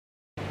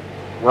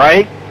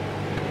Right?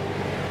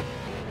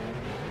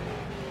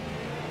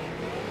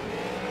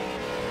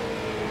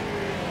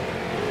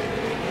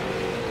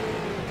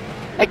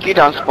 Heck, you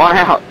done spun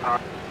out.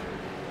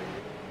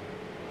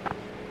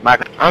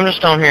 Michael, I'm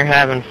just on here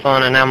having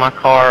fun, and now my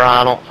car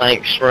I don't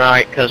think's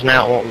right, because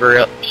now it won't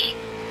grips.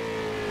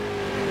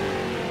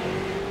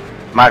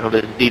 Michael,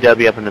 there's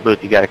DW up in the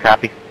booth. You got a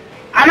copy?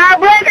 I'm not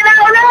breaking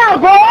out now,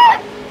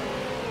 boy!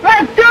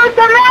 Let's do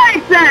some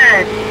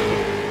racing!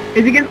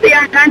 As you can see,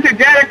 I'm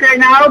energetic right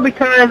now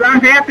because I'm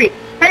happy.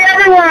 Hey,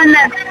 everyone!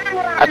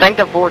 I think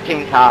the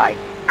 14's high.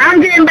 I'm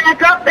getting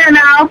back up there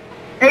now.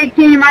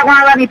 18, you might want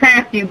to let me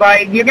pass you,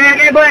 buddy. You're going to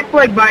get a black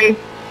flag, buddy.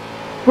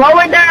 Slow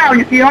it down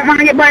if you don't want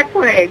to get black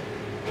flag.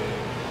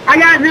 I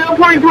got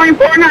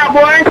 0.24 now,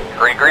 boys.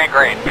 Green, green,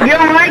 green. If you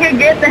don't like it,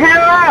 get the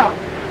hell out.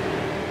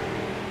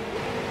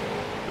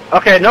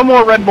 Okay, no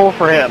more Red Bull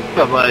for him.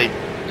 Go, buddy.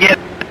 Get.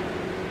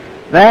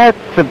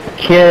 That's a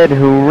kid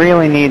who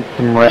really needs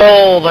some rest.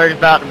 Oh, there's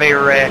about to be a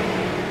wreck.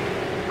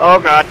 Oh,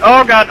 God.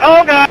 Oh, God.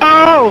 Oh, God.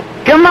 Oh!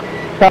 Come on,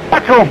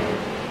 Michael.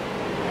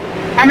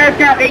 I'm just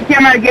going to, 18,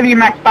 I'm going to give you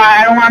my spot.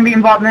 I don't want to be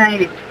involved in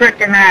any of these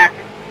frickin' wrecks.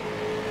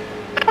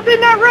 I did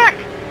not wreck.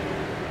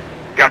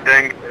 God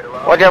dang.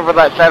 Watch out for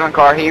that 7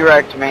 car. He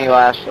wrecked me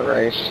last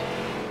race.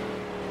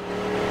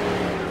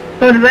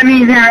 So does that mean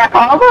you're going to wreck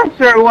all of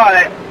us, or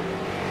what?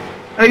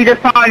 Or are you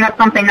just calling us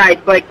something nice,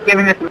 like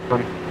giving us a...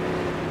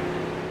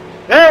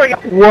 There we go.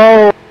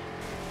 Whoa.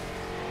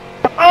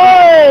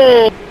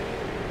 Oh!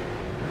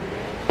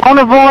 Don't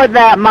avoid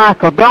that,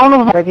 Michael. Don't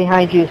avoid. Right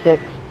behind you,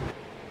 6.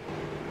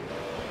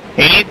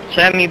 You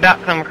had me about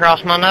to come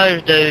across my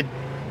nose, dude.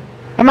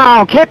 Come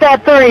on, hit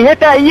that 3. Hit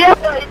that, yep.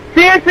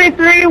 Seriously,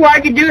 3?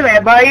 Why'd you do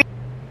that, buddy?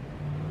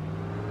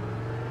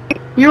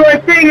 You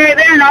were sitting right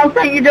there, and all of a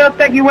sudden you just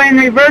like you went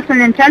in reverse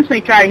and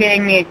intentionally tried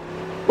hitting me.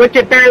 Which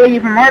it barely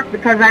even worked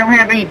because I don't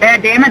have any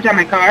bad damage on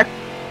my car.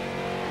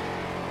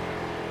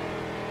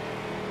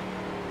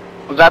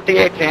 Was that the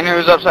 18 who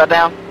was upside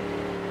down?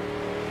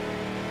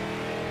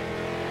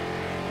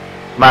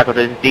 Michael,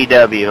 this is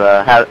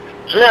DW. How...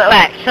 Look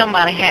like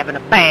somebody having a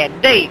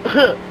bad day.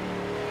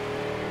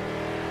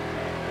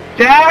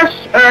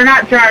 Josh, or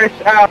not Josh,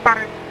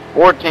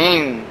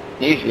 14,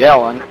 he's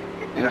yelling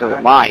into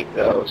the mic,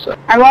 though, so...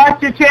 I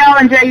lost your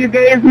challenge that you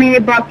gave me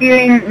about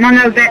getting none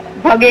of that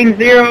bugging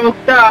 0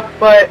 stuff,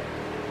 but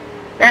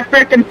that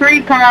frickin'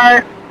 3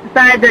 car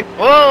decided to...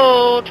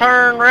 Whoa,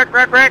 turn, wreck.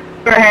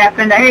 What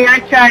happened? Hey, I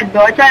tried,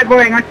 though. I tried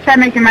going. Let's try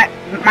making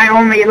my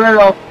only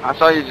little... I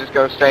saw you just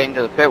go straight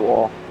into the pit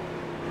wall.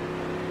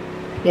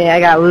 Yeah,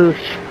 I got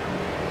loose.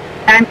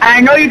 And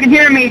I know you can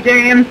hear me,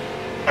 James.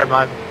 Sorry,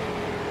 Michael.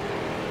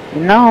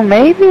 No,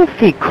 maybe if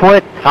he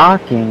quit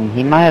talking,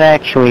 he might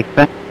actually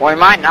think. Well, he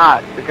might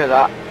not, because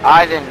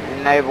I didn't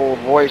enable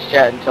voice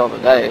chat until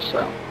today,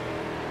 so...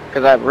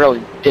 Because I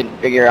really didn't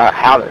figure out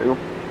how to.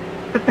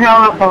 What the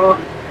hell up, Paul?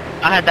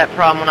 I had that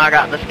problem when I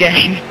got this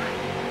game.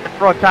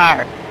 Front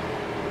tire.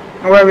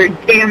 Or whatever your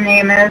damn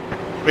name is.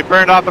 We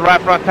burned off the right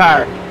front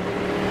tire.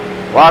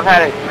 Well, I've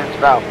had it since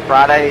about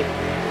Friday,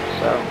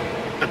 so...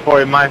 Good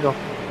for you, Michael.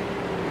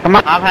 Come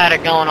on. I've had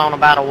it going on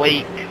about a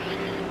week.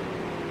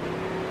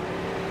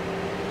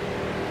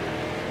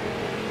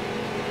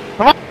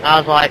 Come on. I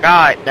was like,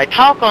 alright, they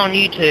talk on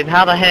YouTube,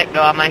 how the heck do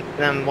I make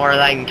them where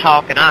they can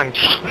talk and I can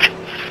talk?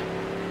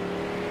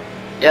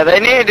 Yeah, they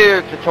need to do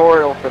a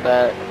tutorial for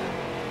that.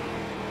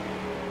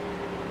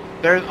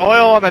 There's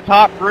oil on the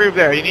top groove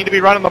there. You need to be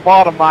running the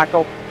bottom,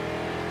 Michael.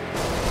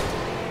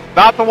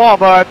 Not the wall,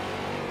 bud.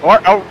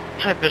 Or, oh.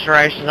 Hope this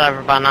race is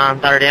over by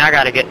 9:30. I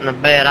gotta get in the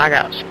bed. I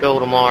got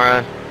school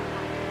tomorrow.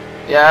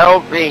 Yeah,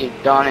 it'll be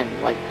done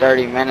in like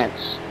 30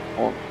 minutes.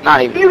 Well,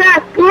 not even. You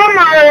got school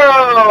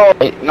tomorrow!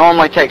 It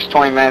normally takes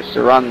 20 minutes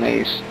to run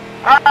these.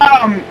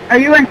 Are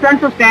you in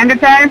Central Standard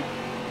Time?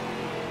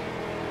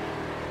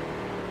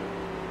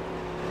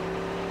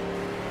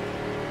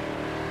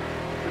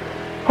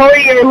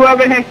 Cody or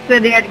whoever the heck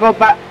said they had to go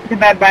to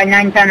bed by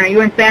 9:10. Are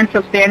you in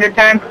Central Standard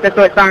Time? That's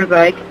what it sounds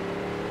like.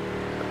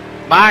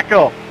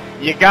 Michael,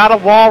 you got a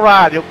wall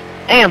ride.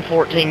 And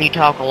 14, you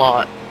talk a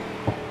lot.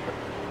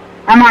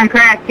 I'm on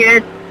crack,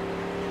 kid.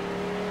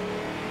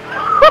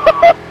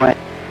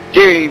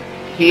 Dude,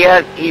 he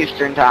has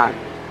Eastern time.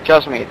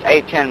 Trust me, it's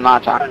 8:10 my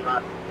time.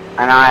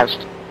 And I have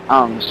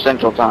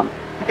Central time.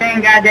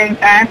 Dang goddamn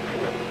time.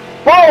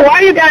 Whoa, why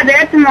you guys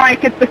acting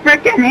like it's the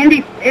frickin'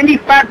 Indy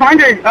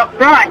 500 up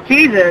front?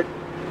 Jesus.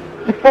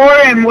 The 4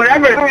 and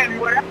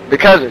whatever.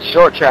 Because it's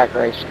short track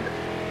racing.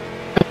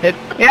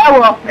 Yeah,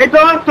 well, it's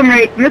awesome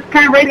racing. This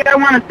kind of racing I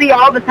want to see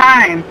all the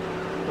time.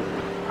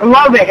 I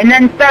love it. And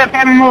then instead of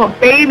having a little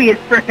baby,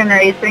 it's frickin'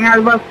 racing. I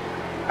love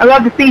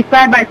to see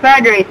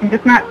side-by-side racing,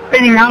 just not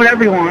spitting out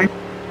everyone.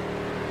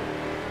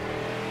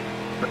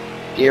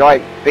 Do you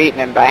like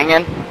beating and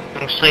banging? I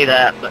don't see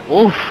that, but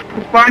oof.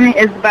 Fun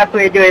is the best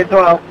way to do it as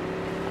well.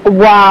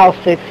 Wow,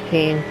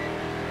 16.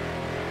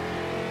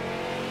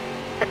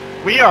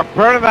 We are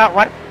burning out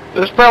right.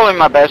 This is probably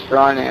my best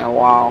run in a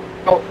while.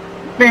 Oh,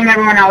 spitting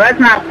everyone out. That's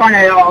not fun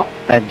at all.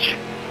 Edge.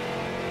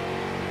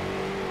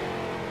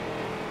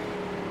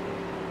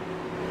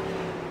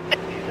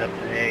 up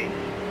to 8.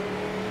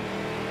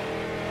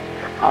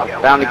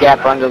 I found the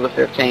gap under the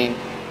 15.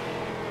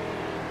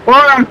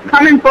 Well, I'm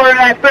coming for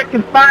that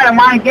frickin' spot. I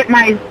want to get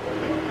my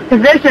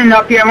position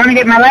up here. I want to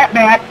get my lap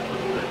back.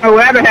 Or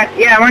whatever heck.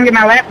 Yeah, I want to get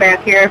my lap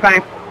back here if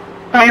I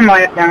am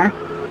lap down.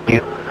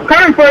 I'm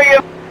coming for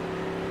you.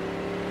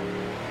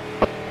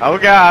 Oh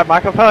God,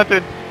 Michael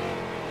Thornton.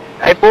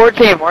 Hey,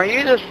 14, weren't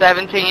you the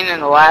 17 in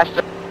the last...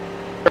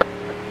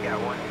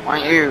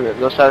 Weren't you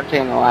the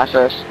 17 in the last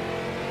race?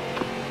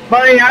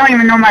 Buddy, I don't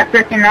even know my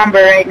frickin' number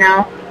right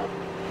now.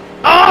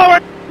 Oh!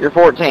 You're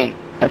 14.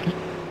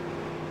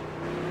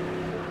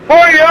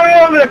 Boy, you're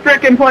all over the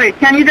frickin' place.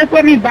 Can you just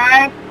let me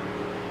by?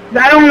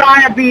 I don't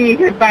want to be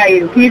hit by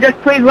you. Can you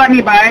just please let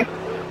me by?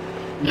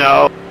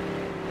 No.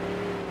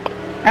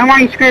 I don't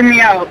want you to scream me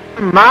out.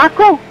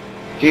 Michael?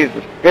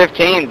 Jesus,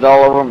 15's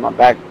all over my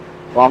back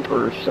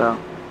bumper, so...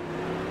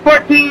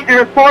 14,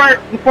 or 4,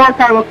 the 4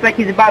 car looks like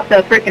he's about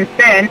to frickin'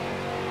 spin.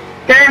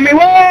 Scaring me,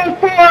 whoa,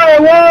 4,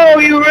 whoa,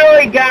 you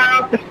really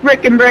got off the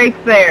frickin' brakes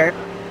there.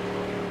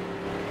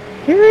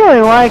 He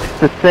really likes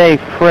to say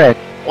frick.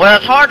 Well,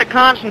 it's hard to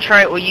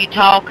concentrate with you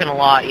talking a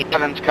lot.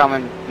 7's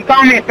coming. You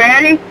calling me a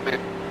fatty?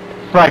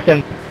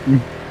 Fricken.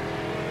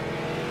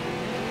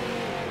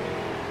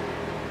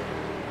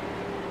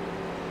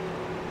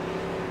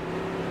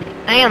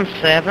 Damn,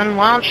 7,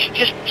 why don't you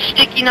just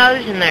stick your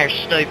nose in there,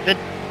 stupid?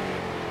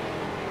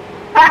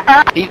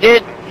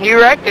 He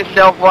wrecked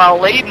himself while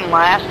leading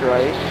last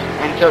race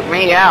and took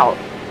me out.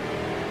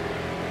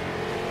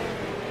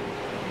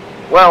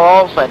 Well,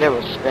 all I did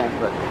was spin,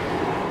 but...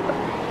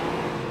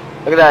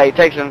 Look at that, he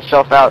takes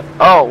himself out.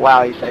 Oh,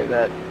 wow, he saved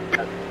that.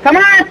 Come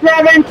on,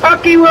 7,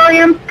 Tucky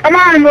Williams. Come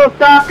on, little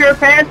stalker,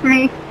 pass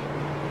me.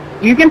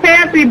 You can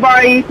pass me,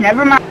 buddy.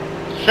 Never mind.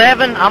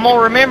 7, I'm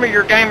gonna remember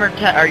your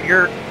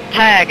your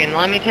tag, and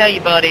let me tell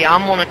you, buddy,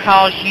 I'm gonna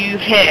cause you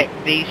heck.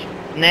 These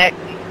next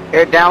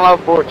Here,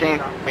 download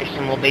 14.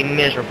 racing will be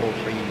miserable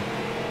for you.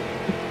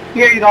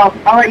 Here you go.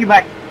 I'll let you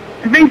back.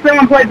 I think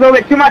someone plays a little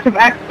bit too much of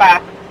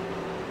Xbox.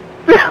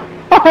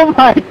 Oh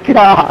my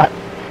God.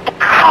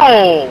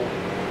 Ow!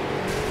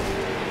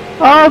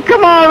 Oh,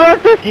 come on,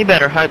 Rusty. He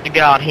better hope to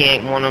God he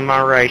ain't one of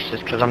my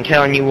races, because I'm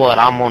telling you what,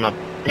 I'm gonna...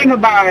 Think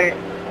about it.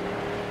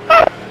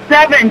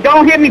 7,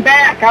 don't hit me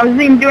back. I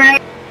wasn't even doing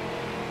anything.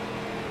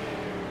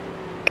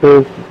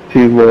 This is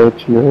too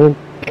much, man.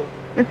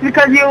 It's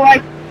because you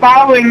like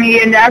following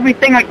me and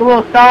everything like a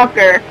little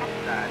stalker.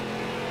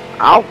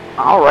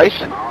 I'll race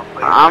him.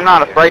 I'm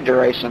not afraid to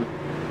race him.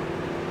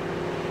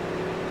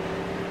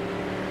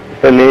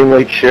 A name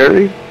like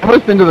Sherry?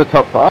 What's into the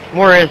top 5?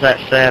 Where is that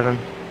 7?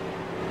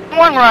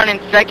 One running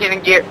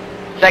second gear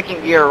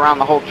around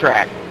the whole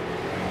track.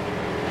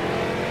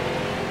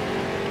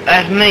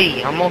 That's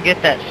me. I'm gonna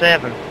get that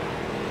 7.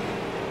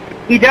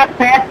 He just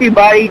passed you,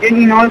 buddy. Didn't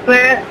you notice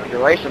that? To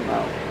race him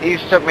though. He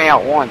just took me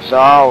out once,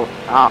 so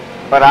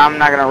but I'm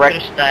not gonna wreck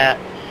Just that.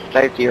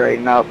 safety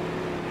rating up.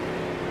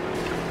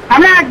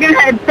 I'm not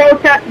gonna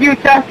protest you,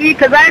 Chucky,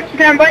 because I actually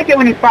kind of like it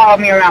when you follow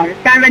me around.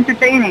 It's kind of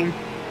entertaining.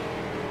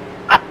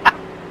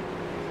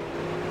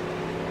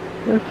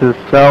 This is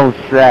so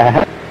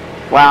sad.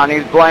 Wow, and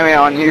he's blaming it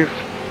on you,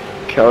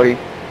 Cody.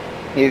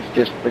 He's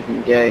just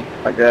freaking gay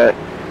like that.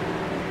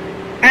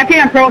 I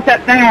can't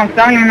protest anyone,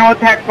 so I don't even know what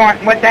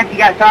the heck you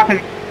guys talking.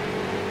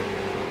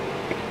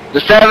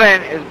 The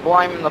 7 is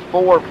blaming the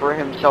 4 for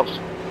himself,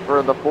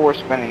 for the 4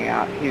 spinning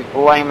out. He's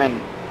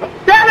blaming...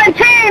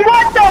 17,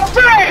 what the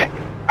frick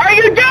are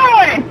you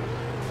doing?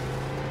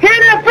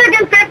 Hitting the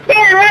freaking 15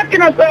 and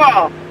wrecking us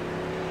all.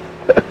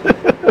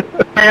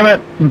 Damn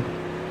it.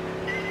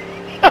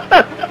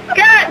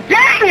 God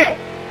dang it!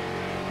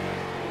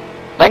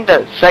 I think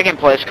the second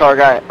place car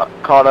got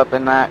caught up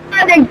in that.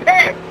 Fucking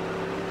piss!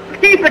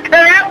 Piece of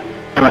crap!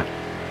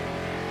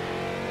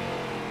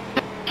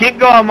 Keep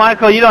going,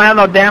 Michael. You don't have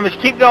no damage.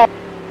 Keep going.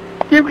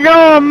 Keep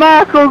going,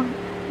 Michael.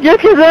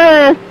 Get his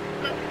ass.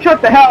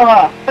 Shut the hell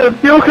up!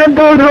 You can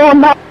do it all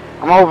now.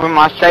 I'm hoping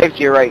my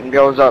safety rating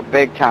goes up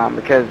big time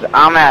because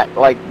I'm at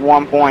like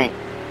 1 point,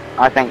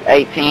 I think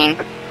 18,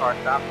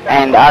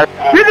 and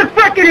This is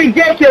fucking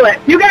ridiculous!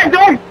 You guys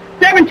don't...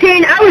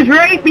 17, I was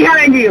right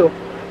behind you!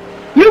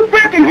 You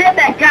freaking hit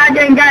that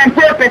goddamn guy on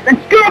purpose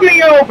and screwed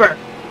me over!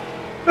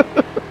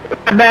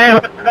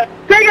 Damn.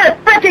 Take a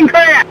freaking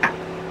crap!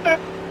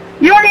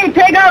 You don't need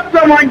to take out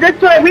someone just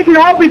so that we can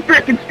all be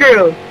freaking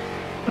screwed!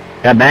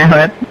 God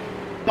damn it.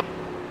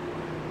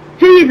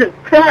 Jesus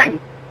Christ!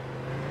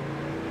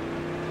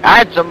 I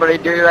had somebody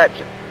do that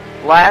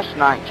last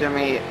night to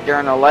me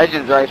during the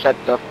Legends race at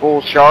the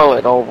full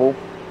Charlotte Oval.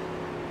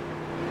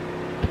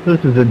 This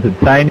is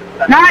entertaining.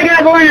 Now I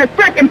gotta go in the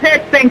freaking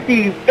pit, thanks to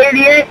you,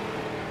 idiot!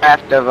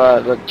 After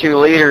the 2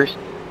 leaders,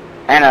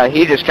 and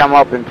he just come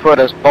up and put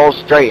us both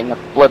straight in the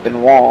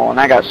flipping wall, and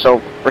I got so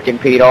freaking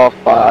peed off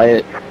by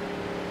it.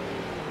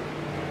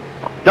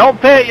 Don't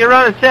pit. You're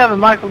running 7,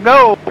 Michael.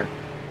 Go.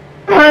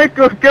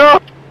 Michael, go.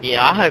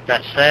 Yeah, I hope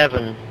that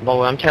 7.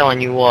 Boy, I'm telling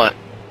you what.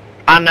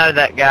 I know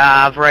that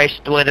guy. I've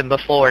raced with him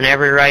before in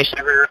every race.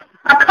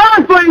 I'm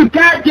coming for you,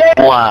 goddamn!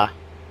 Why?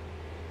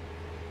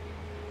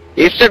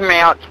 You stood me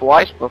out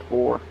twice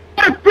before.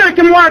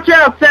 Frickin' watch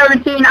out,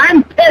 17.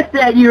 I'm pissed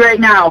at you right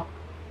now.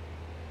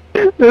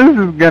 This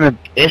is gonna...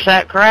 It's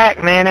that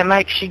crack, man. It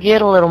makes you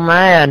get a little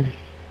mad.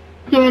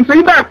 So you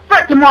better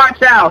frickin'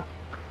 watch out.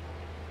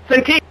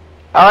 So keep...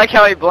 I like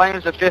how he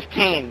blames the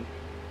 15.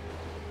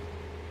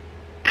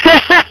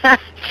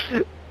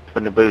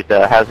 From the booth,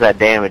 how's that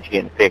damage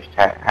getting fixed?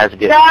 How's it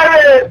getting...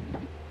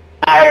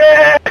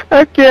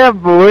 I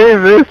can't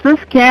believe this. This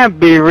can't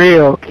be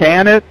real,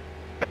 can it?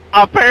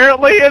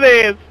 Apparently it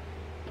is.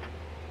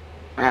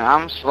 Man,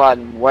 I'm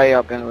sliding way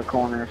up into the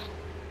corners.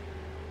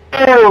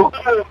 Oh,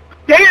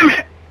 damn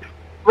it!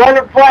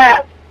 Running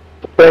flat.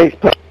 Face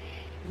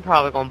I'm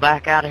probably gonna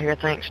back out of here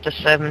thanks to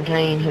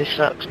 17, who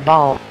sucks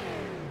ball.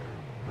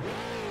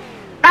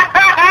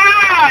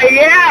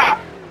 Yeah!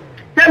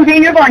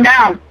 17, you're going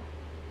down.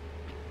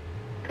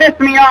 Piss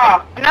me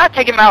off. Can I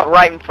take him out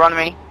right in front of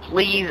me?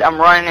 Please, I'm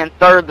running in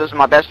third. This is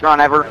my best run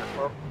ever.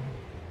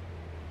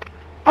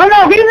 Oh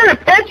no, he's in a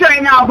pitch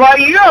right now,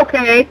 buddy. You're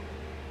okay.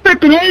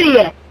 Frickin'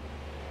 idiot.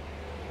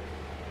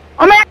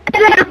 Oh man, I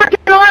had a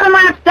frickin' 11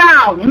 laps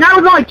down, and I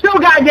was only 2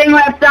 goddamn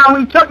laps down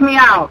when he took me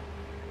out.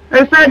 They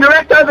said the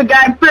rest of the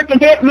guy frickin'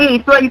 hit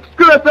me so he could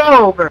screw us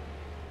all over.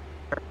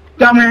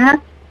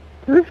 Dumbass.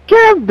 This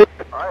can't be...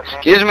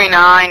 Excuse me,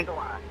 9.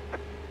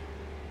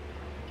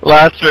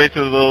 Last race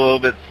was a little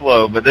bit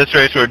slow, but this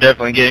race we're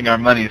definitely getting our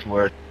money's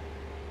worth.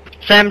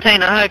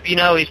 17, I hope you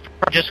know he's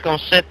just gonna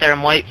sit there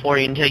and wait for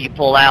you until you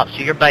pull out, so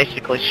you're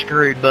basically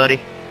screwed, buddy.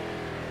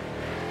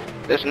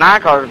 This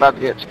 9 car is about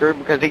to get screwed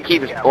because he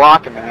keeps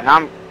blocking me, and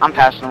I'm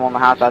passing him on the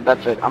high side.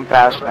 That's it. I'm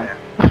passing him.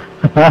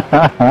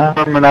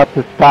 Warming up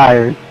his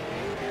tires.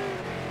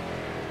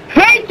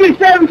 Hate you,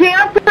 17.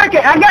 I'm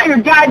frickin'. I got your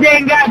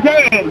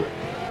goddamn.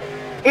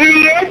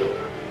 Idiot.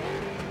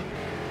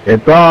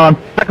 It's on.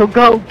 Michael,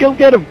 go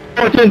get him.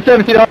 14,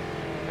 17.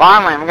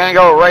 Finally, I'm gonna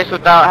go a race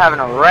without having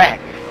a wreck.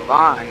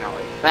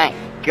 Finally, thank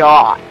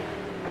God.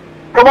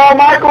 Come on,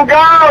 Michael,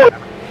 go.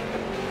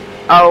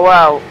 Oh,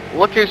 well,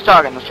 look who's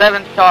talking. The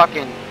 7's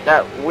talking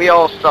that we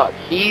all suck.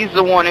 He's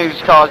the one who's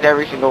caused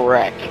every single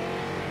wreck.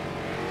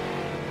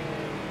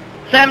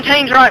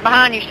 17's right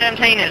behind you.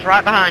 17 is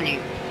right behind you.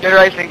 Good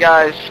racing,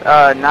 guys.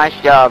 Nice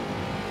job.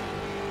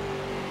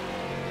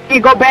 You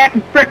go back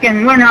and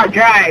frickin' learn how to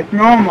drive.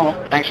 Normal.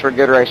 Thanks for a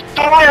good race.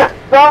 Somewhere,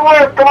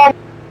 come on.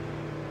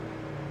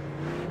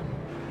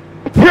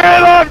 Get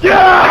up,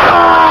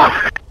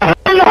 yeah!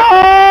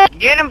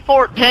 Get him,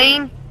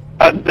 14.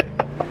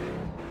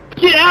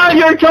 Get out of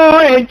your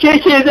car and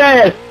kick his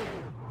ass!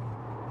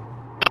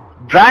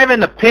 Drive in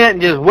the pit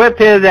and just whip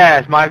his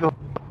ass, Michael.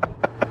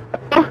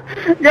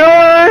 Go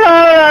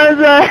on,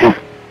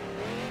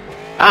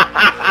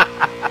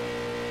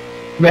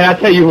 man, I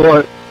tell you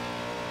what.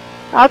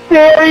 I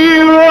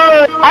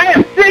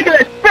am sick of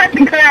this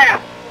frickin'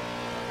 crap.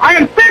 I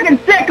am frickin'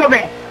 sick of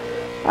it.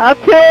 I'll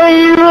tell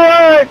you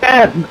what.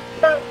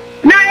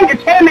 9 to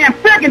 10, man.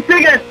 Frickin'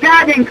 sick of this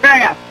goddamn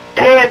crap.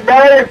 Hey,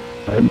 brother.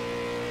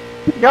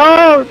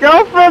 Go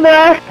for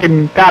that.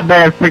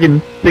 Goddamn,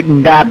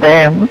 freaking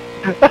goddamn.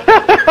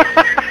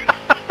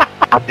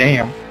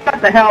 Damn.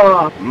 What the hell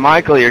off?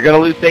 Michael, you're gonna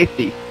lose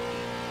safety.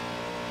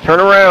 Turn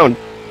around.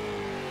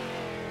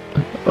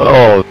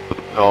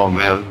 Oh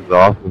man, this is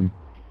awesome.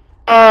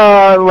 Oh,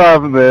 I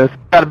love this.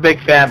 Got a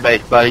big fan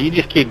base, buddy. You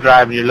just keep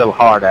driving your little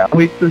heart out.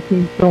 We this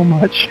thing so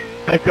much.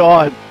 My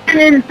God.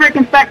 In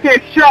frickin'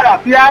 spectator, shut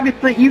up. You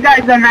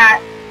guys are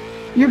not.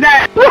 You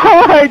guys.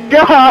 Oh my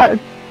God.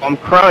 I'm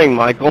crying,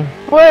 Michael.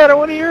 Wait, I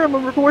want to hear him.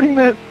 I'm recording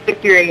this.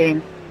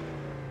 Infuriating.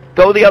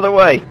 Go the other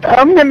way.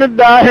 I'm gonna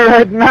die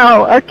right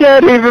now. I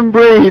can't even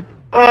breathe.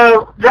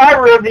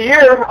 Driver of the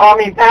year,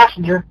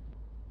 passenger.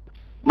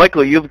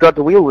 Michael, you've got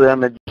the wheel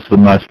damage. The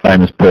most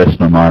famous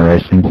person in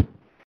iRacing.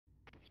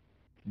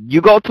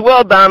 You got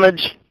wheel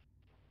damage.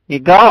 You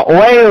got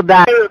wheel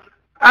damage.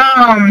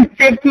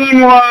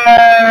 15 was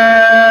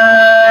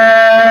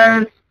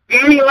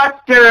Danny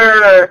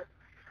Lester.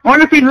 I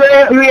wonder if he's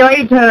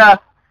related to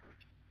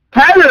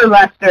Tyler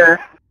Lester.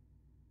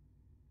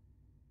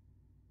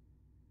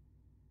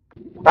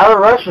 Tyler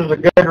Lester's a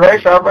good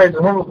racer. I've raced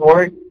him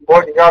before. He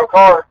got a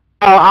car.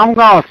 Oh, I'm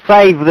gonna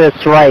save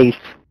this race.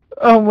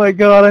 Oh my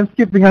God, I'm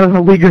skipping out of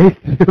the league race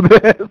to do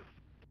this.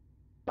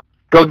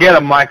 Go get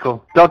him,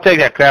 Michael. Don't take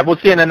that crap. We'll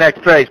see you in the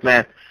next race,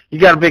 man. You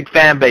got a big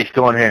fan base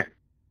going here.